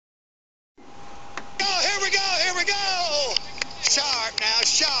we go. Sharp now,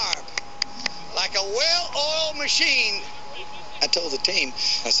 sharp. Like a well-oiled machine. I told the team,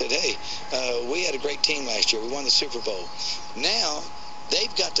 I said, hey, we had a great team last year. We won the Super Bowl. Now,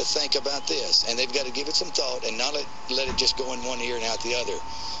 they've got to think about this, and they've got to give it some thought and not let it just go in one ear and out the other.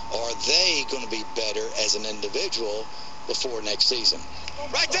 Are they going to be better as an individual before next season?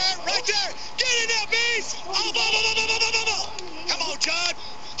 Right there, right there. Get it now, bees. Oh, come on, John.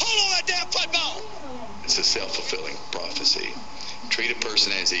 Hold on that damn football. It's a self-fulfilling prophecy. Treat a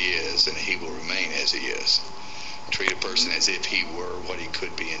person as he is, and he will remain as he is. Treat a person as if he were what he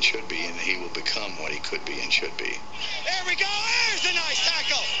could be and should be, and he will become what he could be and should be. There we go. There's a nice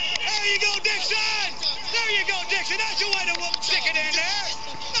tackle. There you go, Dixon. There you go, Dixon. That's the way to stick it in there.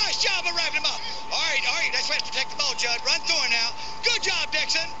 Nice job of wrapping him up. All right. That's way to protect the ball, Judd. Run through her now. Good job,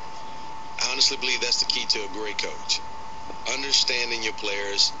 Dixon. I honestly believe that's the key to a great coach. Understanding your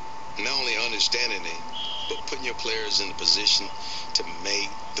players, not only understanding them, but putting your players in a position to make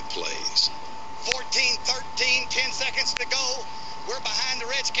the plays. 14-13, 10 seconds to go. We're behind the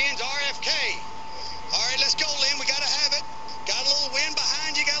Redskins, RFK. All right, let's go, Lynn. We got to have it. Got a little wind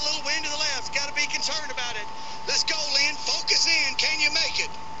behind you, got a little wind to the left. Got to be concerned about it. Let's go, Lynn. Focus in. Can you make it?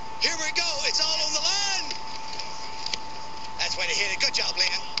 Here we go. It's all on the line. That's the way to hit it. Good job,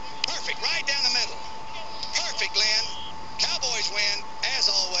 Lynn. Perfect. Right down the middle. Perfect, Lynn. Cowboys win, as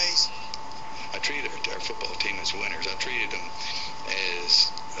always. I treated our football team as winners. I treated them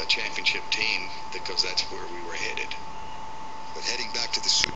as a championship team because that's where we were headed. But heading back to the Super